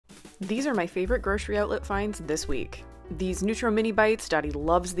These are my favorite grocery outlet finds this week. These Nutro Mini Bites, Dottie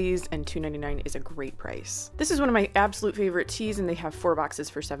loves these, and $2.99 is a great price. This is one of my absolute favorite teas, and they have 4 boxes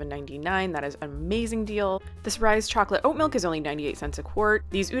for $7.99. That is an amazing deal. This Rise chocolate oat milk is only 98 cents a quart.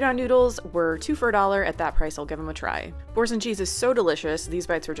 These udon noodles were 2 for $1. At that price, I'll give them a try. Boursin cheese is so delicious. These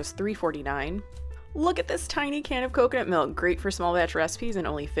bites were just $3.49. Look at this tiny can of coconut milk, great for small batch recipes and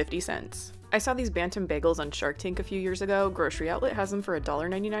only 50 cents. I saw these Bantam bagels on Shark Tank a few years ago. Grocery Outlet has them for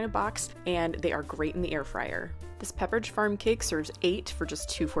 $1.99 a box, and they are great in the air fryer. This Pepperidge Farm cake serves 8 for just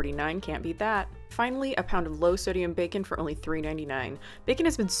 $2.49, can't beat that. Finally, a pound of low sodium bacon for only $3.99. Bacon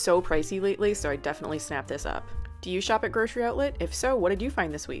has been so pricey lately, so I definitely snapped this up. Do you shop at Grocery Outlet? If so, what did you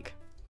find this week?